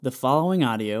The following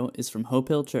audio is from Hope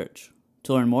Hill Church.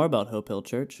 To learn more about Hope Hill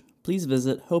Church, please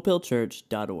visit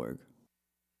hopehillchurch.org.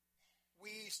 We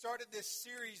started this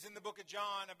series in the book of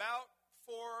John about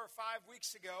 4 or 5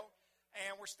 weeks ago,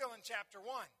 and we're still in chapter 1.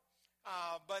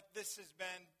 But this has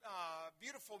been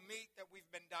beautiful meat that we've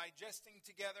been digesting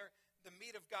together. The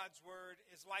meat of God's Word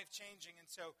is life-changing. And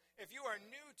so if you are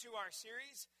new to our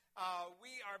series,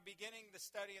 we are beginning the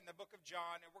study in the book of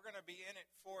John, and we're going to be in it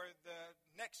for the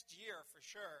next year for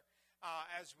sure,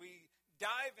 as we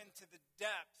dive into the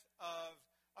depth of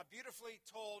a beautifully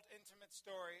told, intimate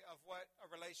story of what a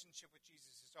relationship with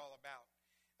Jesus is all about.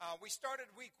 We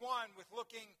started week 1 with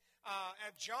looking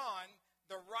at John,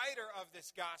 the writer of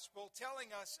this gospel, telling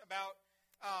us about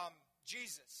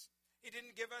Jesus. He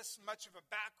didn't give us much of a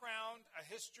background, a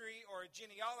history, or a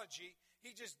genealogy.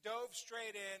 He just dove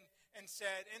straight in and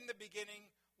said, in the beginning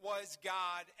was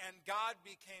God, and God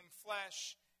became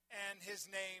flesh, and his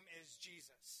name is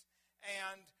Jesus.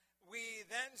 And we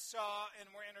then saw and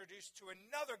were introduced to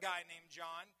another guy named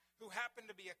John, who happened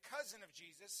to be a cousin of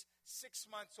Jesus,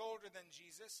 6 months older than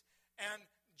Jesus. And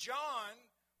John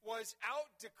was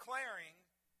out declaring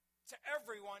to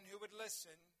everyone who would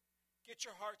listen, get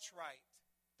your hearts right.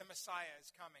 The Messiah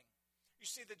is coming. You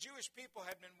see, the Jewish people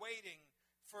had been waiting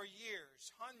for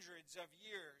years, hundreds of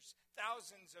years,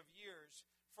 thousands of years,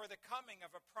 for the coming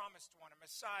of a promised one, a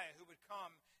Messiah who would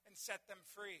come and set them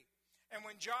free. And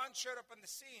when John showed up on the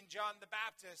scene, John the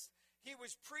Baptist, he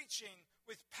was preaching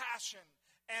with passion,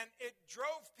 and it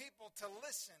drove people to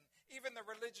listen. Even the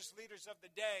religious leaders of the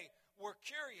day were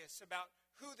curious about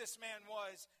who this man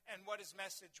was and what his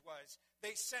message was.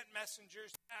 They sent messengers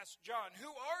to ask John,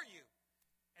 "Who are you?"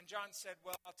 And John said,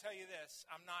 "Well, I'll tell you this,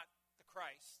 I'm not the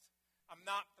Christ. I'm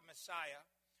not the Messiah.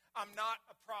 I'm not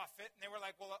a prophet." And they were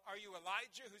like, "Well, are you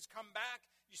Elijah who's come back?"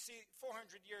 You see,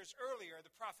 400 years earlier,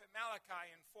 the prophet Malachi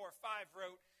in 4:5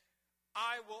 wrote,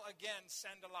 "I will again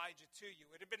send Elijah to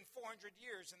you." It had been 400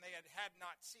 years, and they had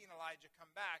not seen Elijah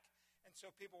come back. And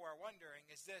so people were wondering,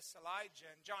 is this Elijah?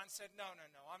 And John said, no,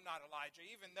 I'm not Elijah.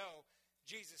 Even though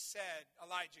Jesus said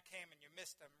Elijah came and you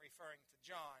missed him, referring to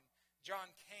John,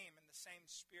 John came in the same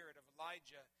spirit of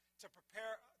Elijah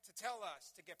to tell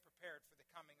us to get prepared for the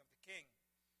coming of the King.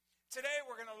 Today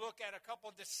we're going to look at a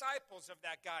couple disciples of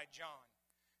that guy, John.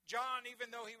 John,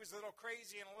 even though he was a little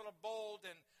crazy and a little bold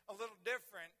and a little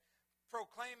different,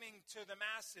 proclaiming to the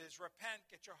masses, repent,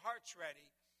 get your hearts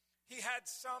ready, he had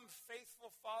some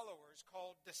faithful followers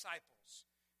called disciples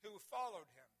who followed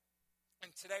him.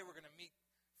 And today we're going to meet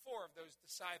 4 of those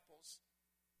disciples.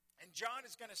 And John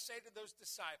is going to say to those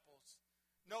disciples,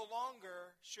 no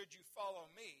longer should you follow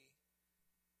me,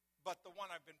 but the one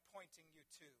I've been pointing you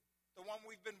to, the one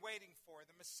we've been waiting for,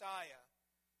 the Messiah.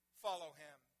 Follow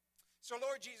him. So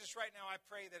Lord Jesus, right now I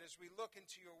pray that as we look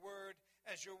into your word,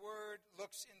 as your word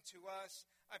looks into us,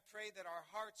 I pray that our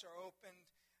hearts are opened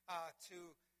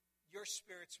to your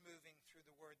Spirit's moving through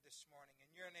the word this morning.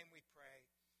 In your name we pray.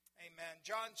 Amen.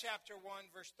 John chapter 1,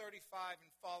 verse 35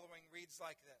 and following reads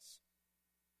like this.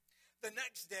 The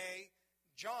next day,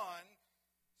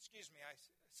 I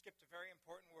skipped a very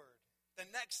important word. The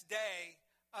next day,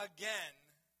 again,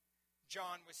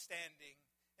 John was standing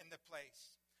in the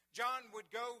place. John would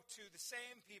go to the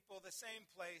same people, the same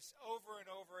place, over and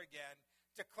over again,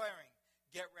 declaring,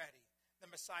 get ready, the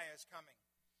Messiah is coming.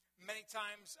 Many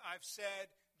times I've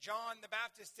said, John the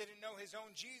Baptist didn't know his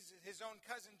own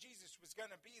cousin Jesus was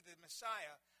going to be the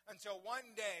Messiah until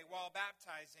one day while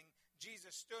baptizing,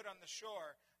 Jesus stood on the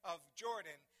shore of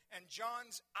Jordan, and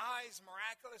John's eyes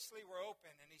miraculously were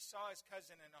open, and he saw his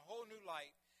cousin in a whole new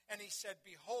light, and he said,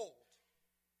 behold,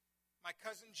 my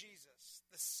cousin Jesus,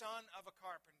 the son of a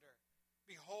carpenter,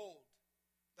 behold,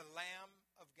 the Lamb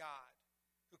of God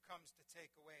who comes to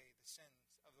take away the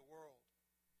sins of the world.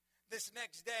 This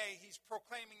next day, he's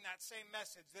proclaiming that same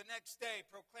message. The next day,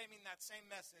 proclaiming that same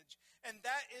message. And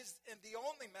that is the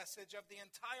only message of the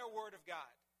entire Word of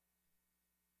God.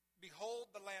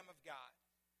 Behold the Lamb of God.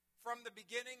 From the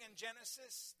beginning in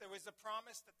Genesis, there was the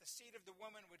promise that the seed of the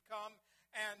woman would come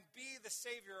and be the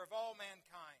Savior of all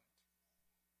mankind.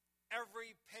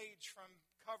 Every page from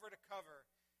cover to cover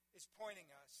is pointing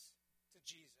us to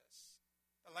Jesus,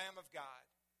 the Lamb of God,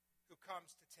 who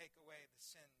comes to take away the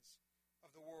sins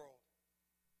of the world.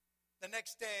 The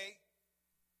next day,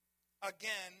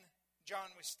 again, John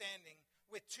was standing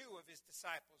with 2 of his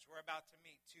disciples. We're about to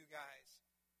meet 2 guys.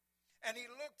 And he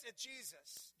looked at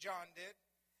Jesus, John did,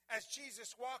 as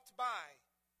Jesus walked by.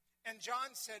 And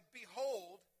John said,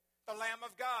 behold, the Lamb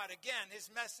of God. Again, his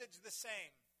message the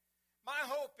same. My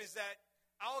hope is that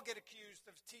I'll get accused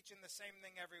of teaching the same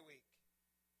thing every week.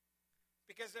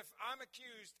 Because if I'm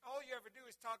accused, all you ever do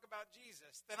is talk about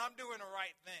Jesus, then I'm doing the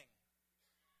right thing.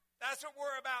 That's what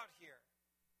we're about here.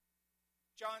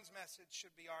 John's message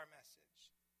should be our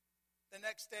message. The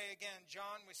next day again,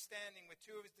 John was standing with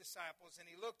two of his disciples, and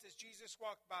he looked as Jesus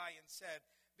walked by and said,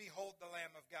 "Behold the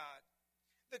Lamb of God."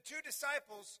 The two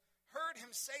disciples heard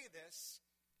him say this,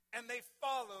 and they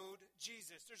followed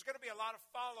Jesus. There's going to be a lot of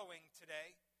following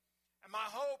today. And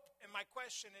my hope and my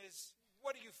question is,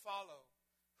 what do you follow?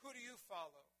 Who do you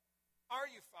follow? Are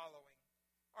you following?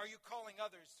 Are you calling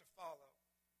others to follow?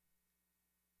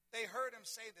 They heard him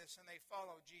say this, and they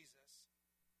followed Jesus.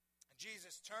 And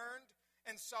Jesus turned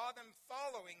and saw them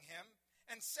following him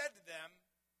and said to them,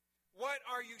 "What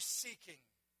are you seeking?"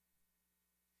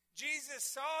 Jesus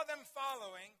saw them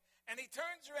following, and he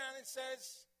turns around and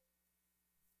says,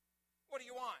 "What do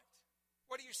you want?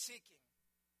 What are you seeking?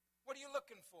 What are you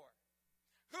looking for?"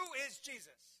 Who is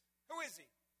Jesus? Who is he?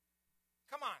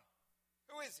 Come on.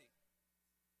 Who is he?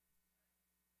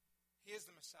 He is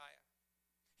the Messiah.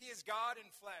 He is God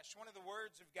in flesh. One of the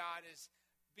words of God is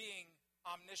being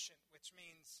omniscient, which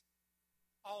means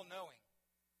all-knowing.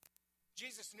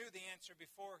 Jesus knew the answer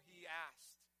before he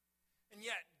asked. And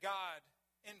yet God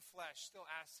in flesh still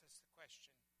asks us the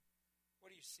question,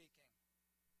 what are you seeking?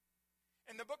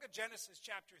 In the book of Genesis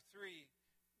chapter 3,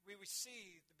 we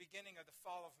see the beginning of the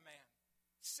fall of man,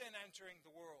 sin entering the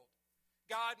world.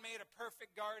 God made a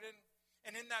perfect garden,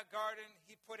 and in that garden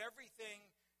he put everything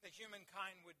that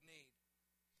humankind would need.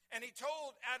 And he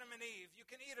told Adam and Eve, you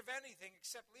can eat of anything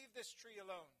except leave this tree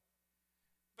alone.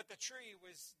 But the tree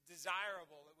was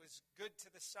desirable. It was good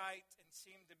to the sight and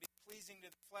seemed to be pleasing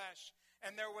to the flesh.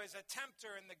 And there was a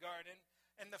tempter in the garden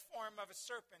in the form of a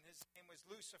serpent. His name was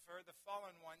Lucifer, the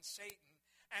fallen one, Satan.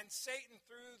 And Satan,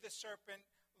 through the serpent,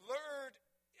 lured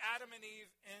Adam and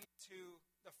Eve into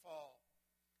the fall.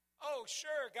 Oh,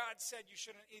 sure, God said you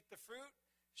shouldn't eat the fruit.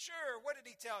 Sure, what did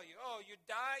he tell you? Oh, you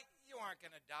die? You aren't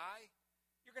going to die.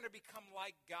 You're going to become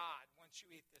like God once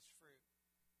you eat this fruit.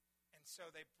 And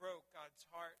so they broke God's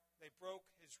heart. They broke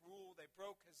his rule. They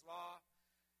broke his law.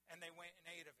 And they went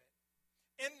and ate of it.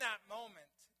 In that moment,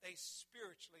 they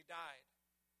spiritually died.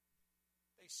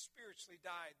 They spiritually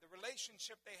died. The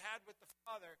relationship they had with the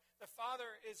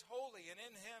Father is holy, and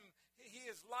in him, he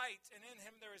is light, and in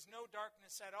him there is no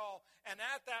darkness at all. And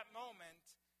at that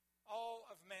moment, all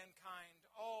of mankind,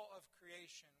 all of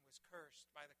creation was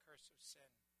cursed by the curse of sin.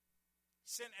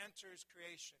 Sin enters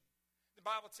creation. The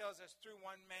Bible tells us through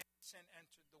one man, sin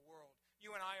entered the world.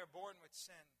 You and I are born with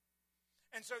sin.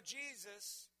 And so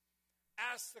Jesus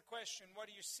asks the question, what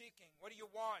are you seeking? What do you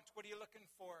want? What are you looking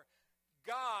for?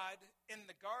 God, in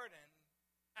the garden,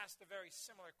 asked a very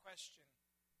similar question.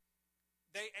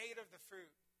 They ate of the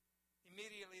fruit.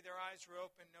 Immediately their eyes were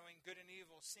open, knowing good and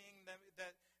evil. Seeing them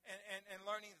and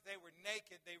learning that they were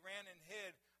naked, they ran and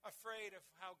hid, afraid of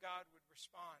how God would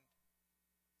respond.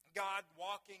 God,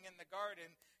 walking in the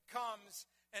garden, comes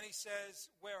and he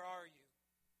says, where are you?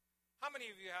 How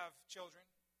many of you have children?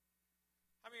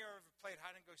 How many of you have ever played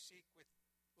hide and go seek with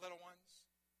little ones?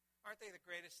 Aren't they the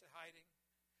greatest at hiding?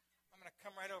 I'm going to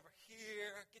come right over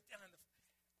here, get down in the...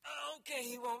 Okay,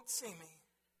 he won't see me.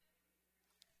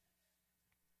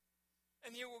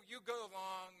 And you go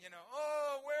along,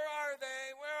 oh, where are they?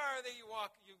 Where are they? You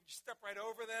walk, you step right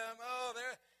over them. Oh,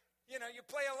 they're, you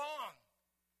play along.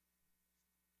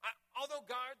 Although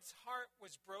God's heart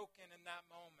was broken in that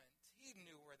moment, he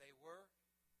knew where they were.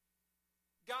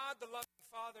 God, the loving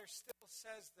Father, still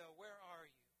says, though, where are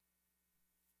you?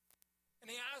 And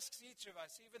he asks each of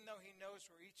us, even though he knows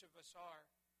where each of us are,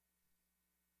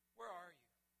 where are you?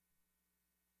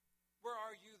 Where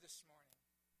are you this morning?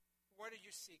 What are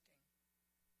you seeking?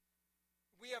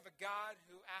 We have a God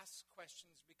who asks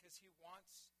questions because he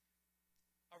wants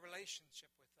a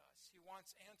relationship with us. He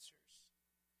wants answers.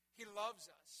 He loves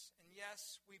us. And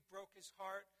yes, we broke his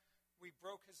heart. We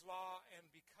broke his law. And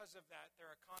because of that, there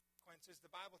are consequences.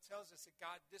 The Bible tells us that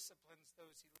God disciplines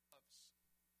those he loves.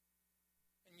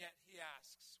 And yet he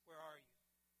asks, where are you?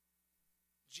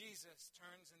 Jesus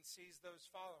turns and sees those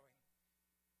following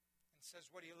and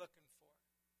says, what are you looking for?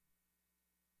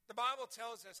 The Bible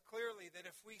tells us clearly that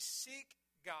if we seek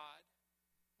God,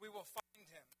 we will find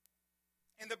him.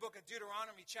 In the book of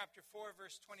Deuteronomy chapter 4,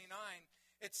 verse 29,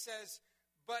 it says,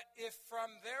 but if from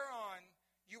there on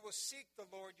you will seek the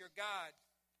Lord your God,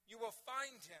 you will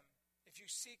find him if you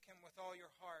seek him with all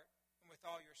your heart and with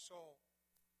all your soul.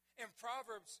 In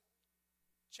Proverbs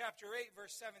chapter 8,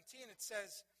 verse 17, it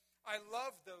says, I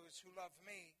love those who love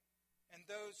me, and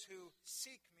those who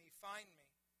seek me find me.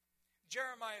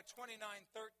 Jeremiah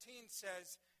 29:13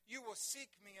 says, you will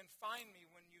seek me and find me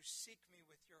when you seek me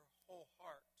with your whole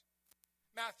heart.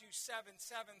 Matthew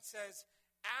 7:7 says,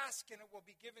 ask and it will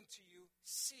be given to you.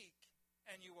 Seek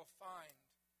and you will find.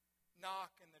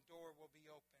 Knock and the door will be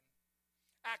open.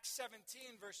 Acts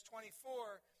 17 verse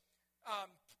 24,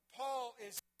 Paul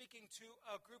is speaking to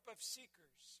a group of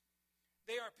seekers.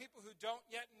 They are people who don't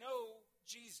yet know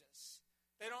Jesus.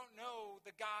 They don't know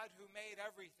the God who made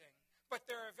everything. But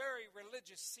they're a very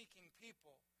religious seeking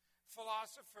people.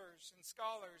 Philosophers and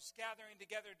scholars gathering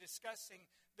together discussing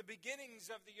the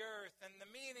beginnings of the earth and the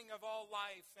meaning of all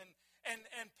life. And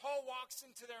Paul walks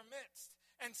into their midst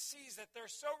and sees that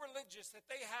they're so religious that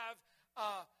they have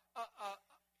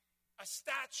a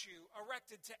statue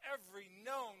erected to every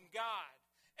known God.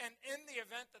 And in the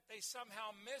event that they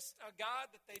somehow missed a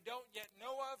God that they don't yet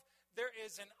know of, there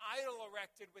is an idol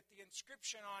erected with the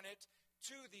inscription on it,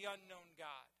 to the unknown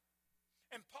God.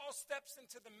 And Paul steps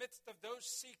into the midst of those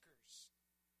seekers.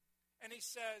 And he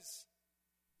says,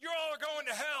 you all are going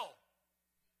to hell.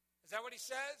 Is that what he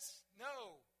says?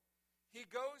 No. He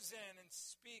goes in and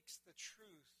speaks the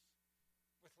truth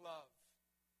with love.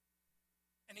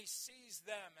 And he sees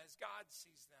them as God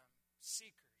sees them,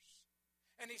 seekers.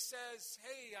 And he says,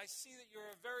 hey, I see that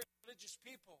you're a very religious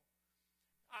people.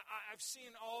 I've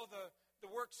seen all the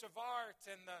works of art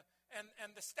and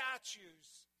the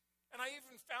statues. And I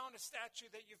even found a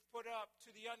statue that you've put up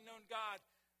to the unknown God.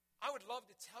 I would love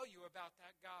to tell you about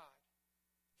that God.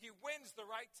 He wins the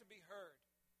right to be heard.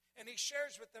 And he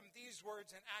shares with them these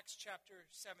words in Acts chapter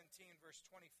 17, verse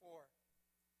 24.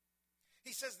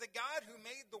 He says, the God who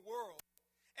made the world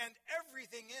and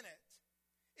everything in it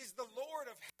is the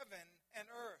Lord of heaven and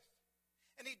earth.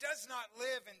 And he does not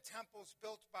live in temples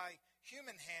built by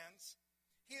human hands.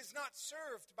 He is not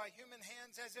served by human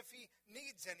hands as if he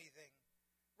needs anything.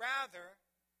 Rather,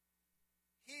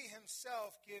 he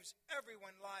himself gives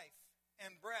everyone life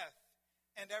and breath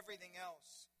and everything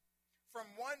else. From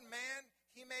one man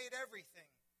he made everything,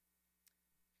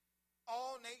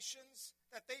 all nations,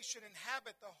 that they should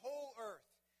inhabit the whole earth.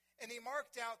 And he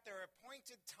marked out their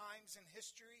appointed times in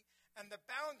history and the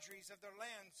boundaries of their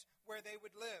lands where they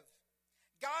would live.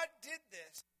 God did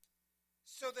this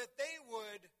so that they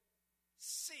would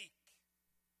seek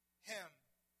him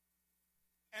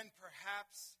and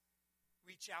perhaps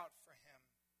reach out for him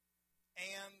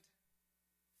and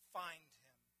find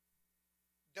him,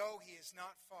 though he is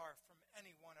not far from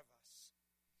any one of us.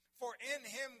 For in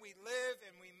him we live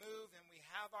and we move and we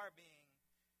have our being.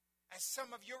 As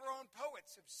some of your own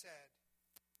poets have said,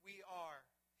 we are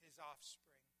his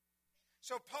offspring.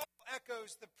 So Paul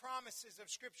echoes the promises of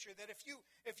Scripture that if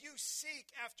you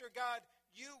seek after God,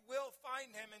 you will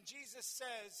find him. And Jesus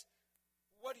says,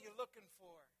 what are you looking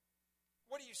for?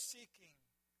 What are you seeking?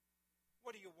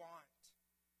 What do you want?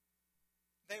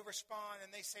 They respond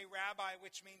and they say, Rabbi,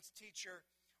 which means teacher,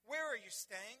 where are you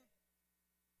staying?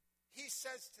 He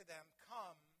says to them,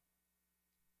 come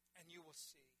and you will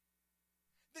see.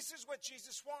 This is what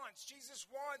Jesus wants. Jesus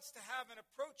wants to have an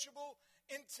approachable,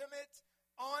 intimate,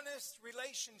 honest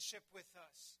relationship with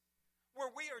us, where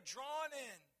we are drawn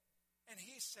in, and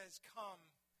he says, come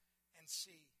and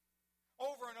see.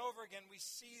 Over and over again, we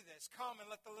see this. Come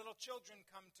and let the little children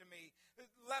come to me. The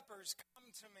lepers, come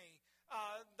to me.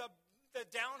 The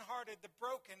downhearted, the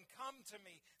broken, come to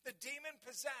me. The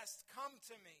demon-possessed, come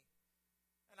to me,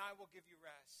 and I will give you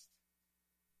rest.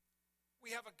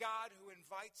 We have a God who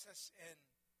invites us in.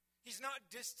 He's not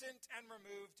distant and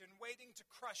removed and waiting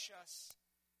to crush us.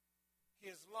 He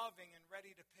is loving and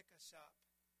ready to pick us up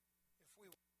if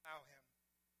we will allow him.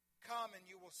 Come and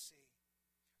you will see.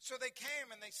 So they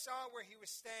came and they saw where he was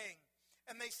staying,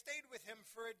 and they stayed with him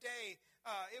for a day.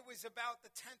 It was about the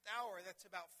 10th hour. That's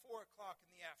about 4 o'clock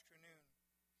in the afternoon.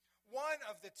 One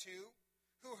of the two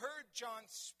who heard John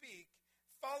speak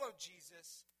followed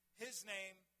Jesus. His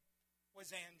name was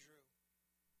Andrew.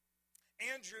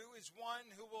 Andrew is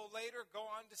one who will later go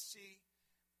on to see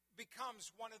becomes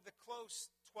one of the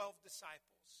close 12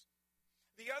 disciples.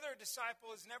 The other disciple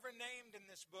is never named in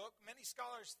this book. Many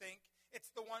scholars think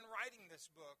it's the one writing this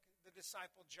book, the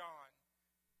disciple John.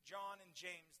 John and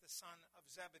James, the son of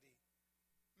Zebedee.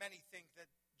 Many think that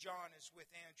John is with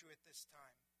Andrew at this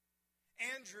time.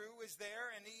 Andrew is there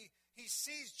and he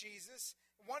sees Jesus.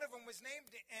 One of them was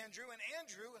named Andrew, and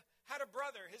Andrew had a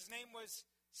brother. His name was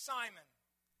Simon.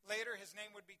 Later, his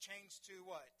name would be changed to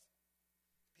what?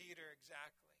 Peter,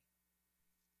 exactly.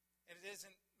 And it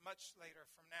isn't much later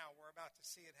from now. We're about to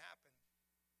see it happen.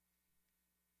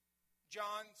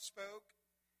 John spoke,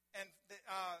 and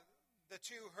the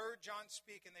two heard John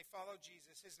speak, and they followed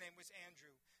Jesus. His name was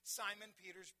Andrew, Simon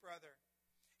Peter's brother.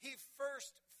 He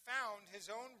first found his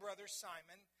own brother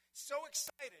Simon so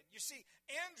excited. You see,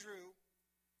 Andrew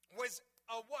was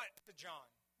a what to John?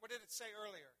 What did it say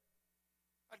earlier?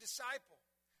 a disciple.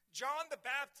 John the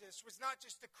Baptist was not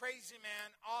just a crazy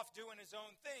man off doing his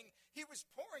own thing. He was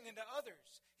pouring into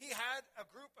others. He had a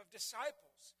group of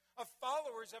disciples, of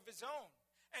followers of his own.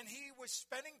 And he was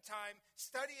spending time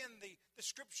studying the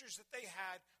scriptures that they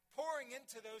had, pouring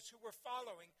into those who were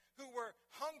following, who were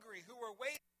hungry, who were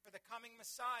waiting for the coming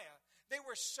Messiah. They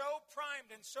were so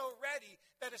primed and so ready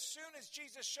that as soon as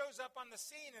Jesus shows up on the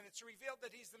scene and it's revealed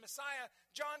that he's the Messiah,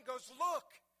 John goes, "Look,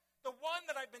 the one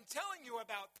that I've been telling you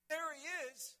about, there he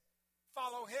is.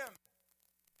 Follow him."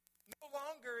 No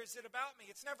longer is it about me.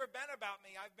 It's never been about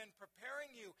me. I've been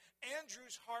preparing you.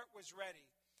 Andrew's heart was ready.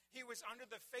 He was under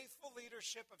the faithful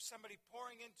leadership of somebody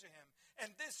pouring into him.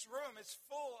 And this room is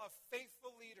full of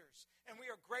faithful leaders. And we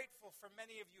are grateful for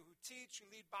many of you who teach, who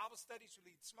lead Bible studies, who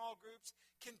lead small groups.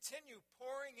 Continue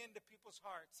pouring into people's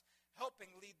hearts,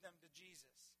 helping lead them to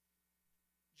Jesus.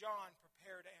 John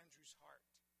prepared Andrew's heart.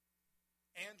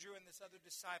 Andrew and this other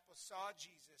disciple saw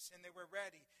Jesus, and they were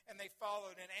ready, and they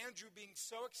followed. And Andrew, being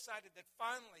so excited that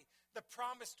finally the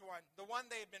promised one, the one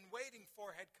they had been waiting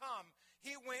for, had come,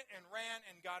 he went and ran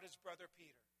and got his brother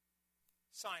Peter.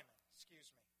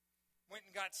 Went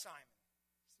and got Simon.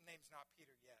 His name's not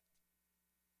Peter yet.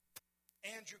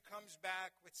 Andrew comes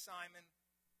back with Simon.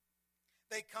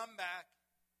 They come back.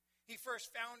 He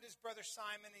first found his brother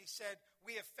Simon. He said,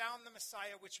 "We have found the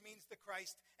Messiah," which means the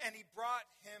Christ, and he brought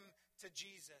him to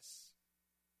Jesus.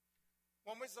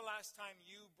 When was the last time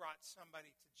you brought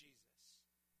somebody to Jesus?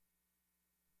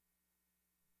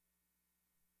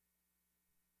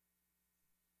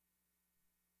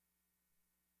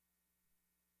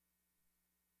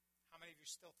 How many of you are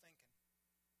still thinking?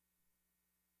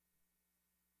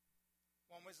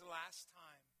 When was the last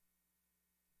time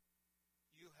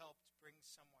you helped bring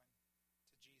someone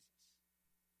to Jesus?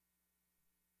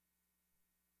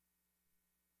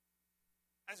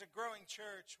 As a growing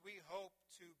church, we hope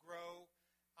to grow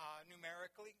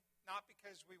numerically, not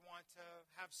because we want to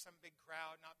have some big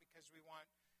crowd, not because we want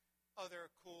other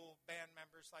cool band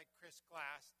members like Chris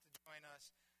Glass to join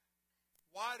us.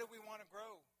 Why do we want to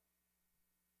grow?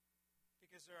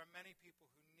 Because there are many people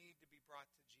who need to be brought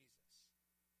to Jesus.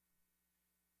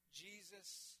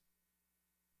 Jesus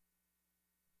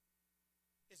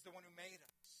is the one who made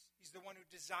us. He's the one who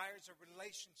desires a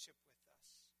relationship with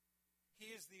us.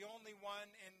 He is the only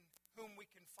one in whom we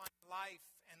can find life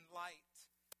and light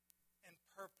and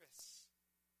purpose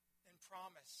and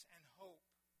promise and hope.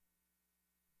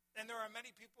 And there are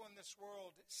many people in this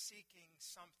world seeking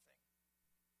something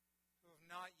who have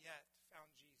not yet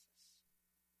found Jesus.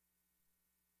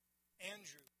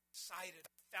 Andrew, excited,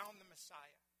 found the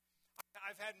Messiah.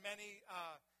 I've had many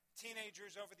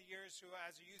teenagers over the years who,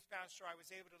 as a youth pastor, I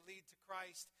was able to lead to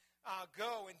Christ,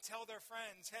 go and tell their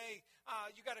friends, "Hey,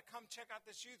 you got to come check out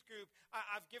this youth group.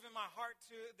 I've given my heart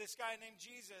to this guy named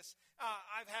Jesus."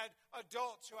 I've had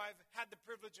adults who I've had the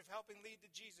privilege of helping lead to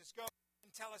Jesus go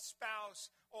and tell a spouse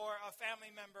or a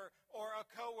family member or a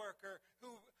coworker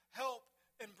who help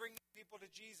and bring people to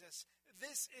Jesus.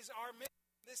 This is our mission.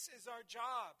 This is our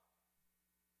job,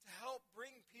 to help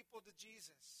bring people to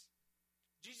Jesus.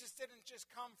 Jesus didn't just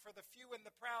come for the few and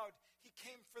the proud. He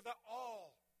came for the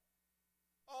all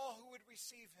who would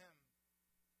receive him.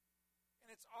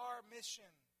 And it's our mission,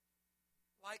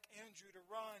 like Andrew, to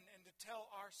run and to tell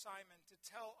our Simon, to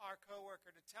tell our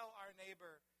coworker, to tell our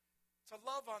neighbor, to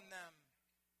love on them.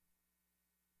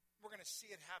 We're going to see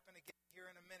it happen again here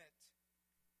in a minute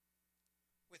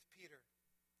with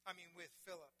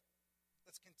Philip.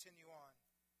 Let's continue on.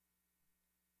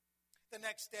 The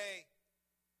next day,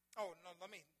 let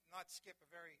me not skip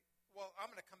I'm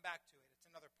going to come back to it. It's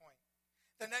another point.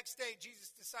 The next day, Jesus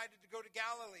decided to go to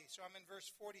Galilee. So I'm in verse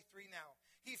 43 now.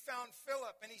 He found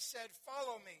Philip and he said,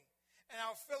 "Follow me." And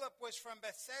now Philip was from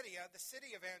Bethsaida, the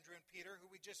city of Andrew and Peter, who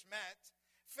we just met.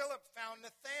 Philip found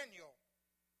Nathanael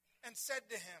and said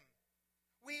to him,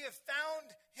 "We have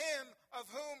found him of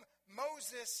whom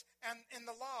Moses and in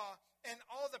the law and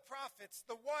all the prophets,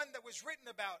 the one that was written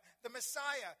about, the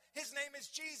Messiah. His name is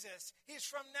Jesus. He's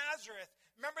from Nazareth."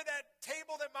 Remember that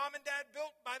table that mom and dad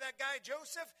built by that guy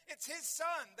Joseph? It's his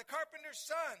son, the carpenter's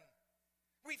son.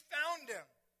 We found him.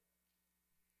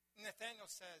 And Nathanael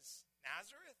says,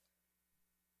 "Nazareth?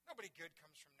 Nobody good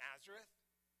comes from Nazareth."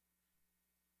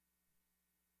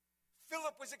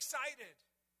 Philip was excited.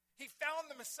 He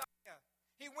found the Messiah.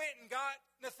 He went and got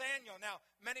Nathanael. Now,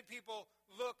 many people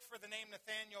look for the name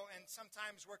Nathanael, and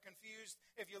sometimes we're confused.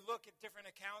 If you look at different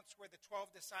accounts where the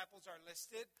 12 disciples are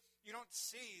listed, you don't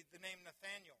see the name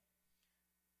Nathanael.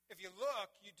 If you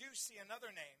look, you do see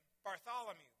another name,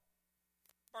 Bartholomew.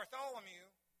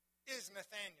 Bartholomew is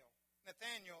Nathanael.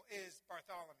 Nathanael is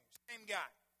Bartholomew. Same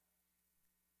guy.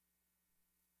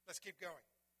 Let's keep going.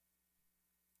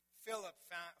 Philip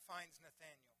finds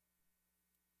Nathanael.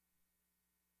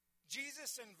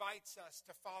 Jesus invites us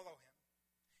to follow him.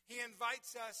 He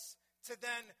invites us to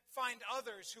then find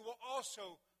others who will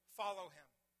also follow him.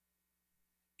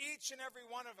 Each and every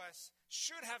one of us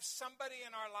should have somebody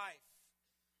in our life.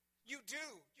 You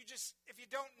do. If you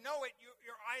don't know it,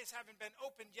 your eyes haven't been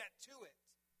opened yet to it.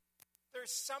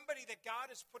 There's somebody that God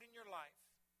has put in your life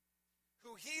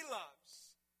who he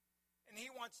loves, and he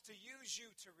wants to use you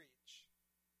to reach.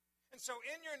 And so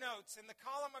in your notes, in the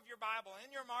column of your Bible,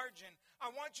 in your margin, I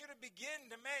want you to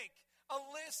begin to make a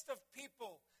list of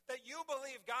people that you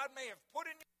believe God may have put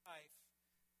in your life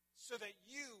so that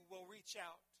you will reach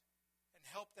out and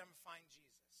help them find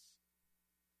Jesus.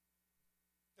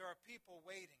 There are people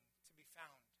waiting to be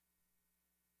found.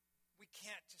 We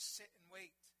can't just sit and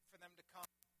wait for them to come.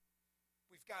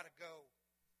 We've got to go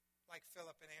like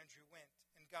Philip and Andrew went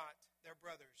and got their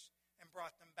brothers and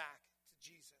brought them back to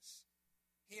Jesus.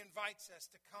 He invites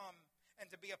us to come and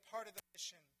to be a part of the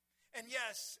mission. And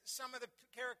yes, some of the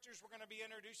characters we're going to be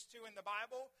introduced to in the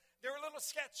Bible, they're a little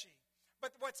sketchy.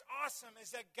 But what's awesome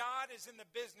is that God is in the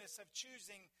business of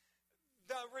choosing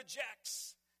the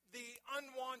rejects, the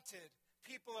unwanted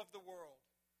people of the world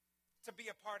to be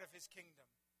a part of his kingdom.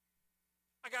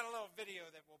 I got a little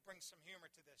video that will bring some humor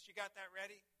to this. You got that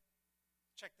ready?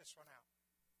 Check this one out.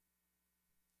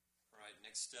 All right,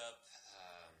 next up,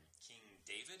 King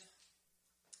David.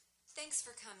 Thanks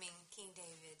for coming, King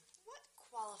David. What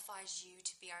qualifies you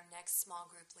to be our next small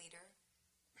group leader?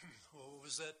 What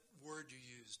was that word you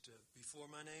used before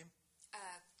my name?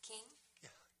 King?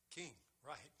 Yeah, king,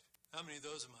 right. How many of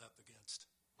those am I up against?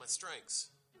 My strengths.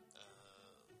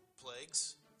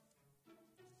 Plagues.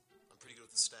 I'm pretty good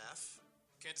with the staff.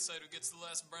 Can't decide who gets the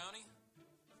last brownie?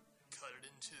 Cut it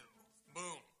in two.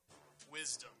 Boom.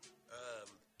 Wisdom.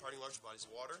 Parting large bodies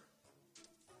of water.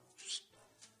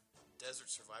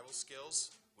 Desert survival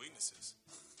skills. Weaknesses.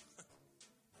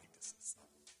 Weaknesses.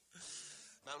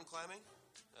 Mountain climbing.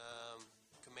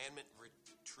 Commandment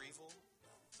retrieval.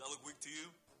 Does that look weak to you?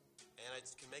 And I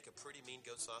can make a pretty mean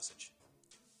goat sausage.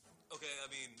 Okay, I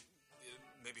mean,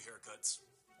 maybe haircuts.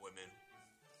 Women.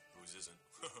 Whose isn't?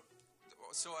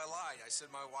 So I lied. I said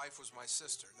my wife was my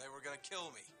sister. They were going to kill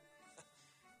me.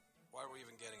 Why are we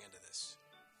even getting into this?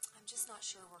 I'm just not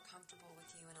sure we're comfortable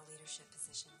with you in a leadership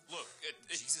position. Look,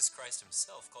 Jesus Christ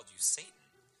himself called you Satan.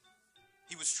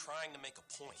 He was trying to make a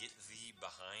point. Get thee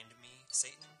behind me,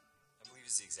 Satan, I believe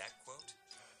is the exact quote.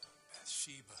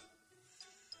 Bathsheba.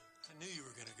 I knew you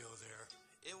were going to go there.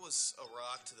 It was a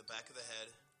rock to the back of the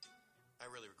head. I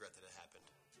really regret that it happened.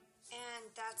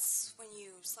 And that's when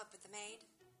you slept with the maid?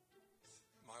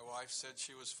 My wife said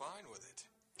she was fine with it.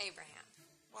 Abraham.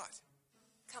 What?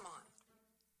 Come on.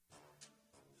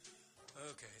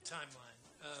 Okay, timeline.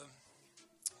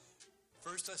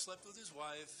 First I slept with his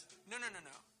wife. No.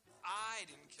 I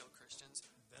didn't kill Christians.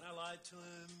 Then I lied to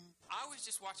him. I was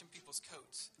just watching people's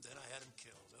coats. Then I had him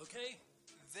killed, okay?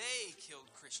 They killed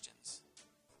Christians.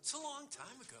 It's a long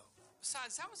time ago.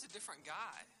 Besides, that was a different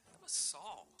guy. That was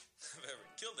Saul. I've ever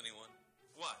killed anyone.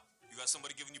 What? You got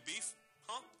somebody giving you beef?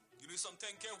 Huh? You need something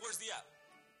taken care of? Where's the app?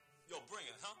 Yo, bring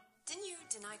it, huh? Didn't you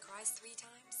deny Christ 3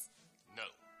 times? No.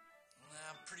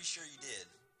 I'm pretty sure you did.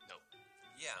 No.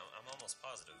 Yeah, I'm almost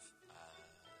positive.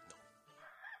 No.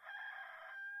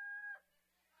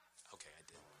 Okay, I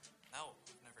did. No,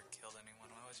 I've never killed anyone.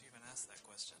 Why would you even ask that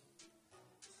question?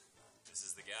 This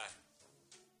is the guy.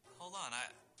 Hold on,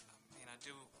 I mean, I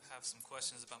do have some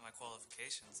questions about my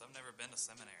qualifications. I've never been to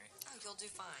seminary. Oh, you'll do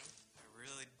fine. I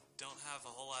really don't have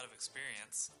a whole lot of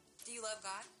experience. Do you love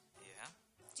God? Yeah,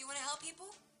 Do you want to help people?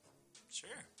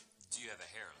 sure. Do you have a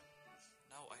harem?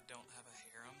 No, I don't have a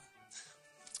harem.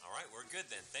 All right, we're good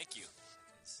then. Thank you.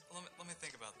 Let me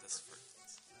think about this for...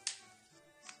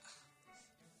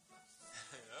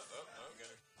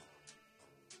 Okay.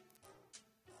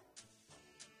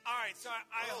 All right, so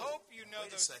I hope you know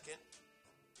Wait those. a second.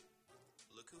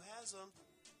 Look who has them.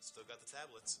 Still got the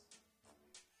tablets.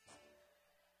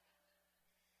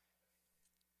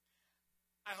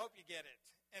 I hope you get it.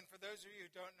 And for those of you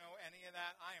who don't know any of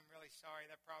that, I am really sorry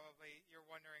that probably you're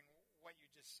wondering what you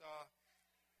just saw.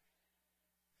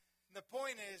 The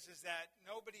point is that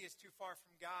nobody is too far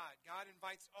from God. God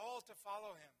invites all to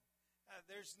follow him.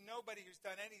 There's nobody who's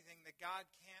done anything that God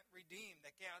can't redeem,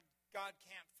 that God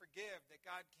can't forgive, that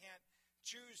God can't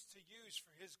choose to use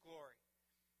for his glory.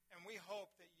 And we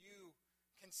hope that you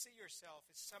can see yourself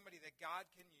as somebody that God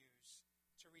can use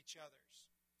to reach others.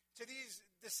 To these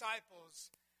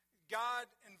disciples,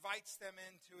 God invites them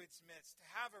into its midst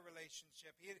to have a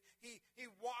relationship. He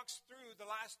walks through the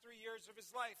last 3 years of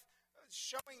his life,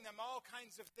 showing them all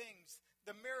kinds of things,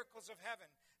 the miracles of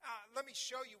heaven. let me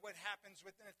show you what happens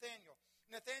with Nathanael.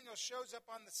 Nathanael shows up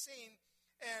on the scene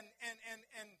and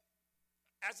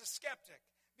as a skeptic,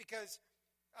 because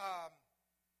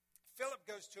Philip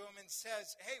goes to him and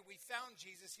says, hey, we found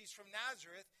Jesus. He's from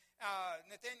Nazareth.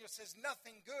 Nathanael says,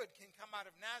 nothing good can come out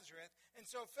of Nazareth. And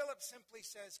so Philip simply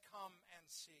says, come and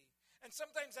see. And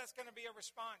sometimes that's going to be a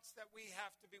response that we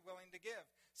have to be willing to give.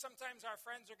 Sometimes our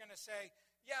friends are going to say,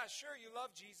 yeah, sure, you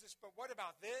love Jesus, but what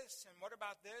about this? And what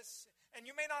about this? And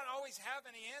you may not always have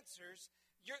any answers.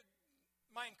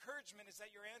 My encouragement is that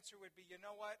your answer would be, you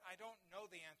know what? I don't know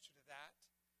the answer to that.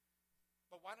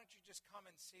 But why don't you just come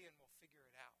and see and we'll figure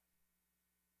it out?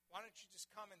 Why don't you just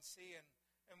come and see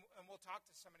and we'll talk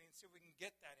to somebody and see if we can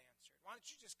get that answered? Why don't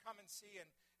you just come and see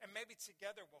and maybe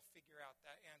together we'll figure out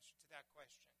that answer to that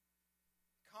question?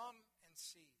 Come and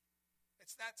see.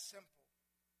 It's that simple.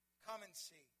 Come and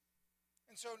see.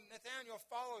 And so Nathanael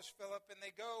follows Philip and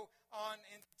they go on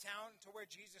into town to where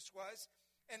Jesus was.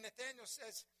 And Nathanael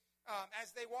says,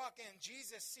 as they walk in,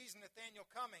 Jesus sees Nathanael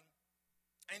coming.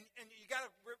 And you got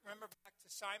to remember back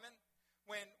to Simon.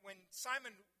 When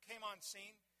Simon came on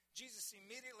scene, Jesus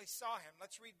immediately saw him.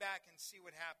 Let's read back and see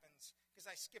what happens, because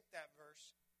I skipped that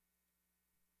verse.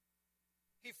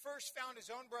 He first found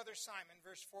his own brother Simon,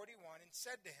 verse 41, and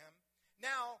said to him,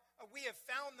 now we have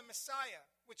found the Messiah,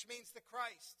 which means the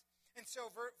Christ. And so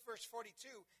verse 42,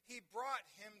 he brought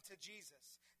him to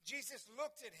Jesus. Jesus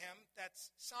looked at him,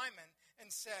 that's Simon,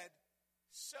 and said,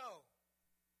 so,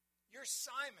 you're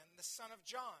Simon, the son of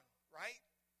John, right?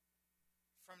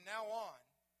 From now on,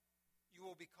 you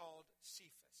will be called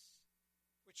Cephas,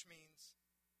 which means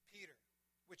Peter,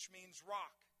 which means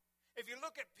rock. If you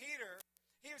look at Peter,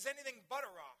 he was anything but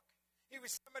a rock. He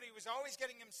was somebody who was always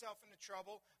getting himself into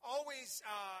trouble, always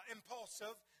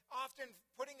impulsive, often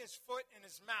putting his foot in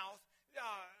his mouth,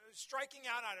 striking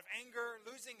out of anger,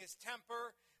 losing his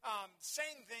temper,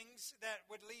 saying things that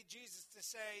would lead Jesus to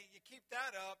say, you keep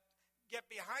that up, get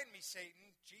behind me,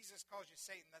 Satan. Jesus calls you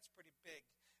Satan. That's pretty big.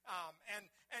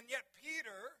 And yet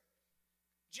Peter,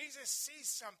 Jesus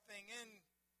sees something in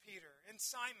Peter, in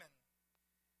Simon,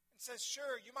 and says,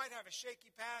 sure, you might have a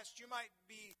shaky past, you might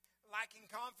be lacking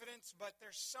confidence, but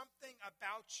there's something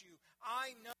about you.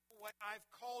 I know what I've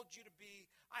called you to be.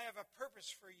 I have a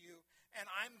purpose for you, and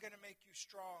I'm going to make you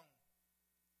strong.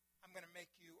 I'm going to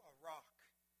make you a rock.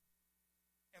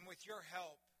 And with your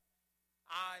help,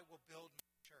 I will build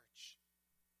my church.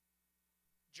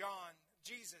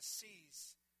 Jesus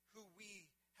sees who we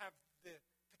have the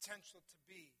potential to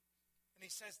be. And he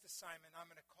says to Simon,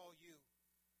 I'm going to call you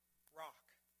Rock,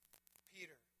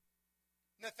 Peter.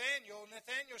 Nathanael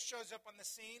shows up on the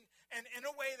scene, and in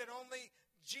a way that only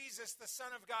Jesus, the Son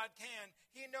of God, can,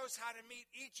 he knows how to meet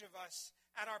each of us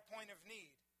at our point of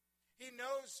need. He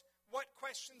knows what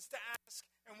questions to ask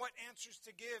and what answers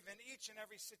to give in each and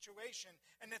every situation.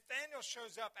 And Nathanael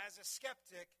shows up as a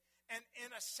skeptic, and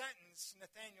in a sentence,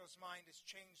 Nathanael's mind is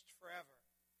changed forever.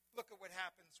 Look at what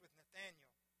happens with Nathanael.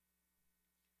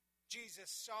 Jesus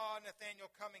saw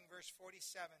Nathanael coming, verse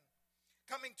 47,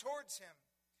 coming towards him.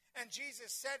 And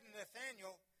Jesus said to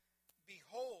Nathanael,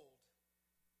 behold,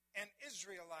 an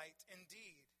Israelite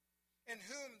indeed, in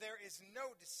whom there is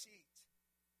no deceit.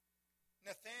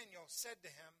 Nathanael said to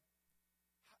him,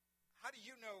 how do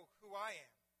you know who I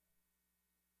am?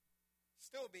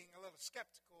 Still being a little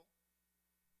skeptical.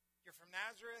 You're from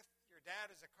Nazareth. Your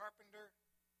dad is a carpenter.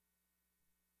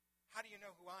 How do you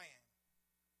know who I am?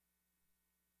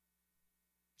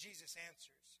 Jesus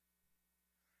answers,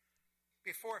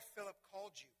 before Philip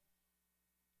called you,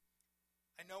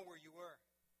 I know where you were.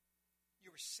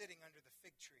 You were sitting under the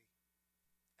fig tree,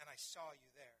 and I saw you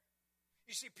there.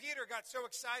 You see, Peter got so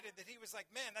excited that he was like,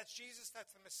 man, that's Jesus,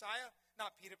 that's the Messiah.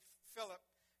 Not Peter, Philip.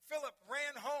 Philip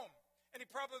ran home, and he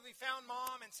probably found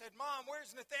Mom and said, Mom,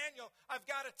 where's Nathanael? I've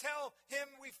got to tell him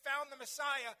we found the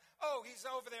Messiah. Oh, he's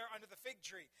over there under the fig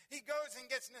tree. He goes and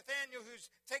gets Nathanael,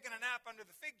 who's taking a nap under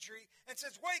the fig tree, and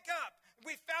says, wake up.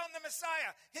 We found the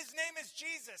Messiah. His name is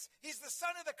Jesus. He's the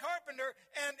son of the carpenter,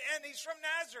 and he's from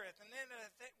Nazareth. And then,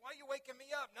 why are you waking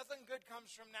me up? Nothing good comes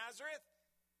from Nazareth.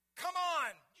 Come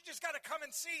on. You just got to come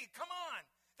and see. Come on.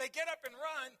 They get up and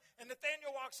run, and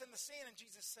Nathanael walks in the scene, and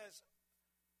Jesus says,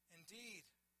 indeed,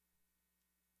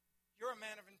 you're a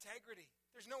man of integrity.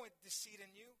 There's no deceit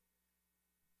in you.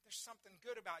 There's something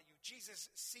good about you. Jesus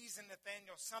sees in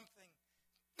Nathanael something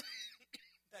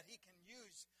that he can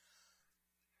use,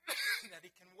 that he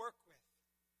can work with.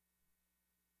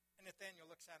 And Nathanael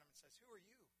looks at him and says, who are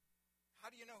you?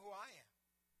 How do you know who I am?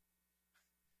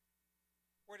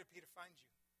 Where did Peter find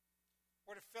you?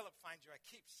 Where did Philip find you? I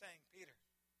keep saying, Peter,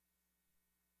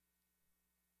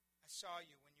 I saw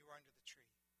you when you were under the tree.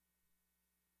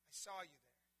 I saw you there.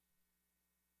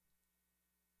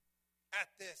 At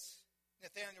this,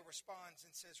 Nathanael responds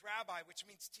and says, Rabbi, which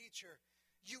means teacher,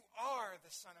 you are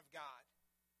the Son of God.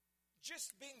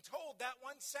 Just being told that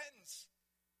one sentence,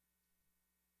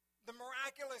 the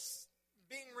miraculous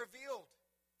being revealed.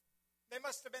 There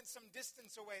must have been some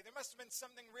distance away. There must have been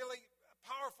something really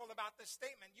powerful about this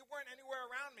statement. You weren't anywhere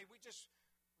around me. We just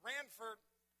ran for,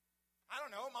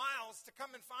 miles to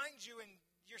come and find you, and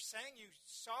you're saying you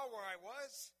saw where I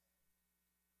was?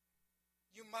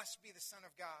 You must be the Son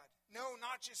of God. No,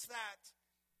 not just that.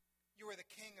 You are the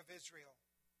King of Israel.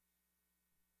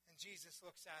 And Jesus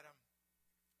looks at him,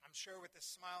 I'm sure with a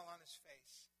smile on his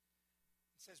face,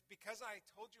 and says, because I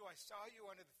told you I saw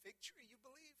you under the fig tree, you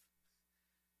believe?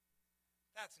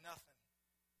 That's nothing.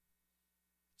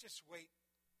 Just wait.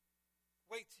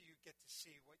 Wait till you get to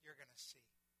see what you're going to see.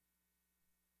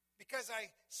 Because I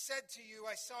said to you,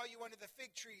 I saw you under the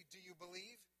fig tree, do you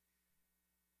believe?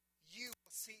 You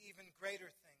will see even greater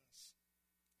things.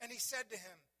 And he said to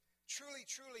him, truly,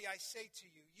 truly, I say to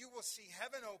you, you will see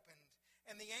heaven opened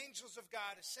and the angels of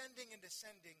God ascending and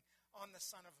descending on the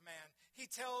Son of Man. He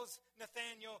tells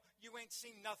Nathanael, you ain't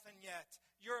seen nothing yet.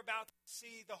 You're about to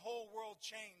see the whole world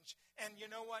change. And you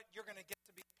know what? You're going to get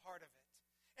to be a part of it.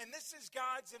 And this is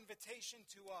God's invitation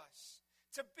to us,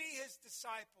 to be his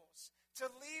disciples,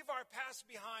 to leave our past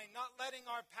behind, not letting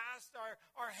our past,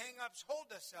 our hang-ups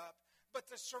hold us up, but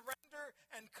to surrender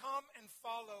and come and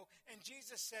follow. And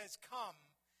Jesus says, come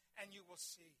and you will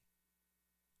see.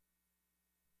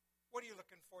 What are you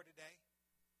looking for today?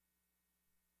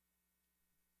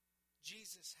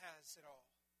 Jesus has it all.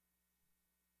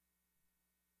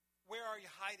 Where are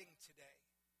you hiding today?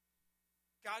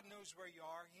 God knows where you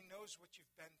are. He knows what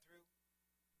you've been through.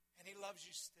 And he loves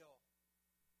you still.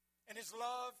 And his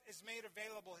love is made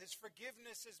available. His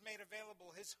forgiveness is made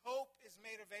available. His hope is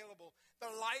made available. The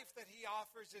life that he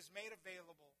offers is made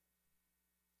available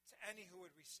to any who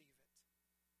would receive it.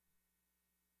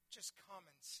 Just come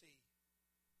and see.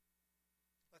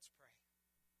 Let's pray.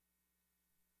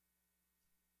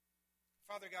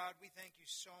 Father God, we thank you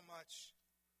so much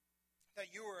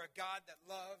that you are a God that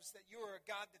loves, that you are a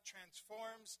God that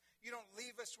transforms. You don't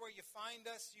leave us where you find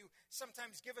us. You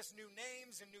sometimes give us new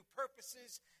names and new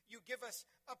purposes. You give us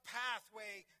a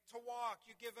pathway to walk.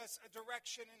 You give us a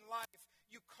direction in life.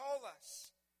 You call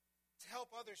us to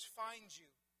help others find you.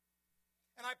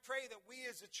 And I pray that we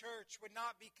as a church would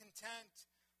not be content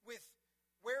with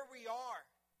where we are,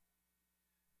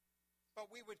 but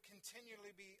we would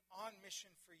continually be on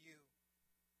mission for you,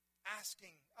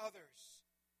 asking others,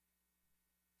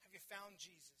 have you found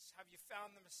Jesus? Have you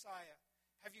found the Messiah?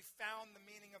 Have you found the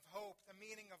meaning of hope, the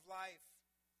meaning of life?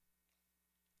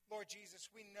 Lord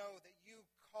Jesus, we know that you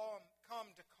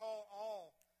come to call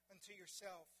all unto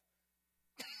yourself.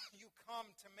 You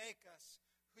come to make us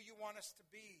who you want us to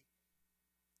be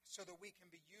so that we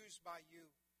can be used by you.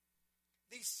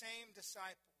 These same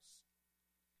disciples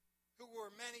who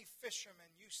were many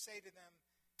fishermen, you say to them,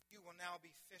 you will now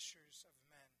be fishers of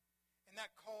men. And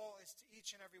that call is to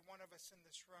each and every one of us in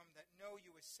this room that know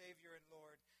you as Savior and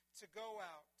Lord, to go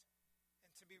out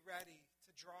and to be ready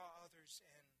to draw others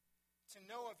in, to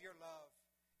know of your love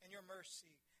and your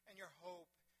mercy and your hope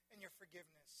and your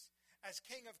forgiveness. As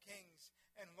King of Kings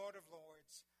and Lord of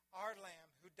Lords, our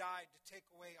Lamb who died to take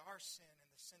away our sin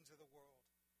and the sins of the world,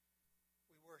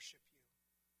 we worship you.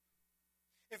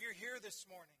 If you're here this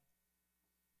morning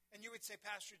and you would say,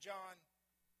 Pastor John,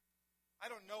 I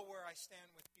don't know where I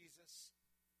stand with Jesus.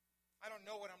 I don't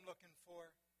know what I'm looking for.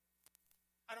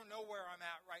 I don't know where I'm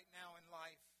at right now in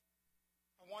life.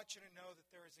 I want you to know that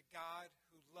there is a God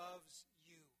who loves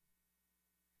you.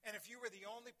 And if you were the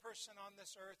only person on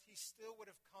this earth, he still would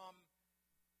have come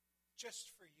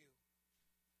just for you.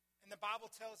 And the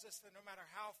Bible tells us that no matter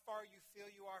how far you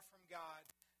feel you are from God,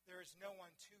 there is no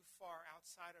one too far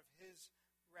outside of his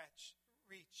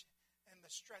reach and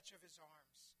the stretch of his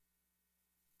arms.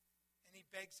 And he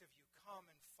begs of you, come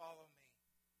and follow me.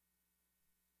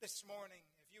 This morning,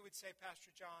 if you would say,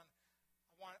 Pastor John,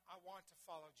 I want to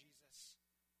follow Jesus.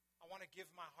 I want to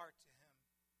give my heart to him.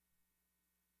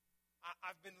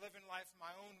 I've been living life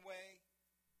my own way,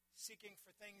 seeking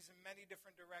for things in many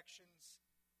different directions.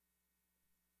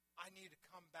 I need to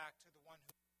come back to the one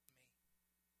who loved me.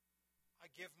 I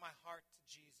give my heart to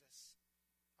Jesus.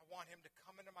 I want him to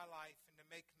come into my life and to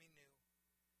make me new.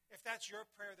 If that's your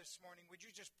prayer this morning, would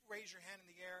you just raise your hand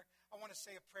in the air? I want to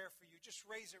say a prayer for you. Just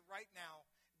raise it right now.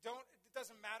 It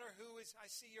doesn't matter who is, I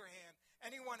see your hand.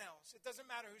 Anyone else. It doesn't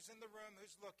matter who's in the room,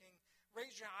 who's looking.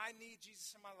 Raise your hand. I need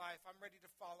Jesus in my life. I'm ready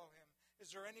to follow him.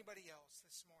 Is there anybody else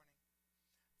this morning?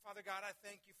 Father God, I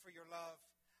thank you for your love.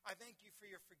 I thank you for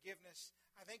your forgiveness.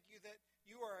 I thank you that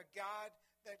you are a God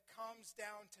that comes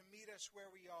down to meet us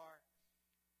where we are.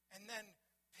 and then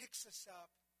picks us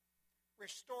up,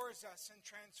 restores us and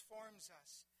transforms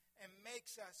us, and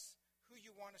makes us who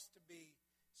you want us to be,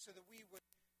 so that we would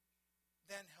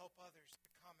then help others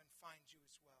to come and find you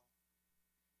as well.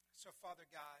 So, Father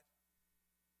God,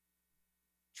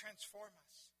 transform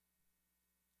us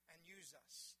and use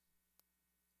us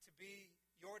to be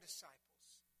your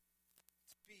disciples,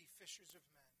 to be fishers of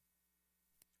men.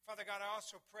 Father God, I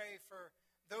also pray for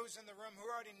those in the room who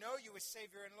already know you as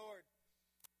Savior and Lord.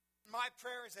 My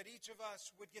prayer is that each of us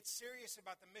would get serious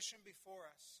about the mission before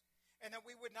us, and that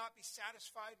we would not be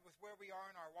satisfied with where we are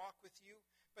in our walk with you,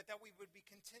 but that we would be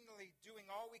continually doing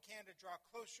all we can to draw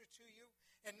closer to you,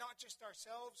 and not just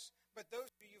ourselves, but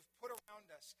those who you've put around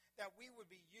us, that we would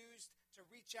be used to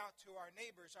reach out to our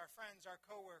neighbors, our friends, our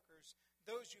coworkers,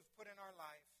 those you've put in our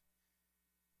life.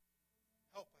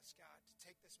 Help us, God, to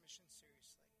take this mission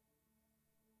seriously.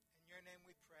 In your name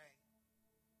we pray.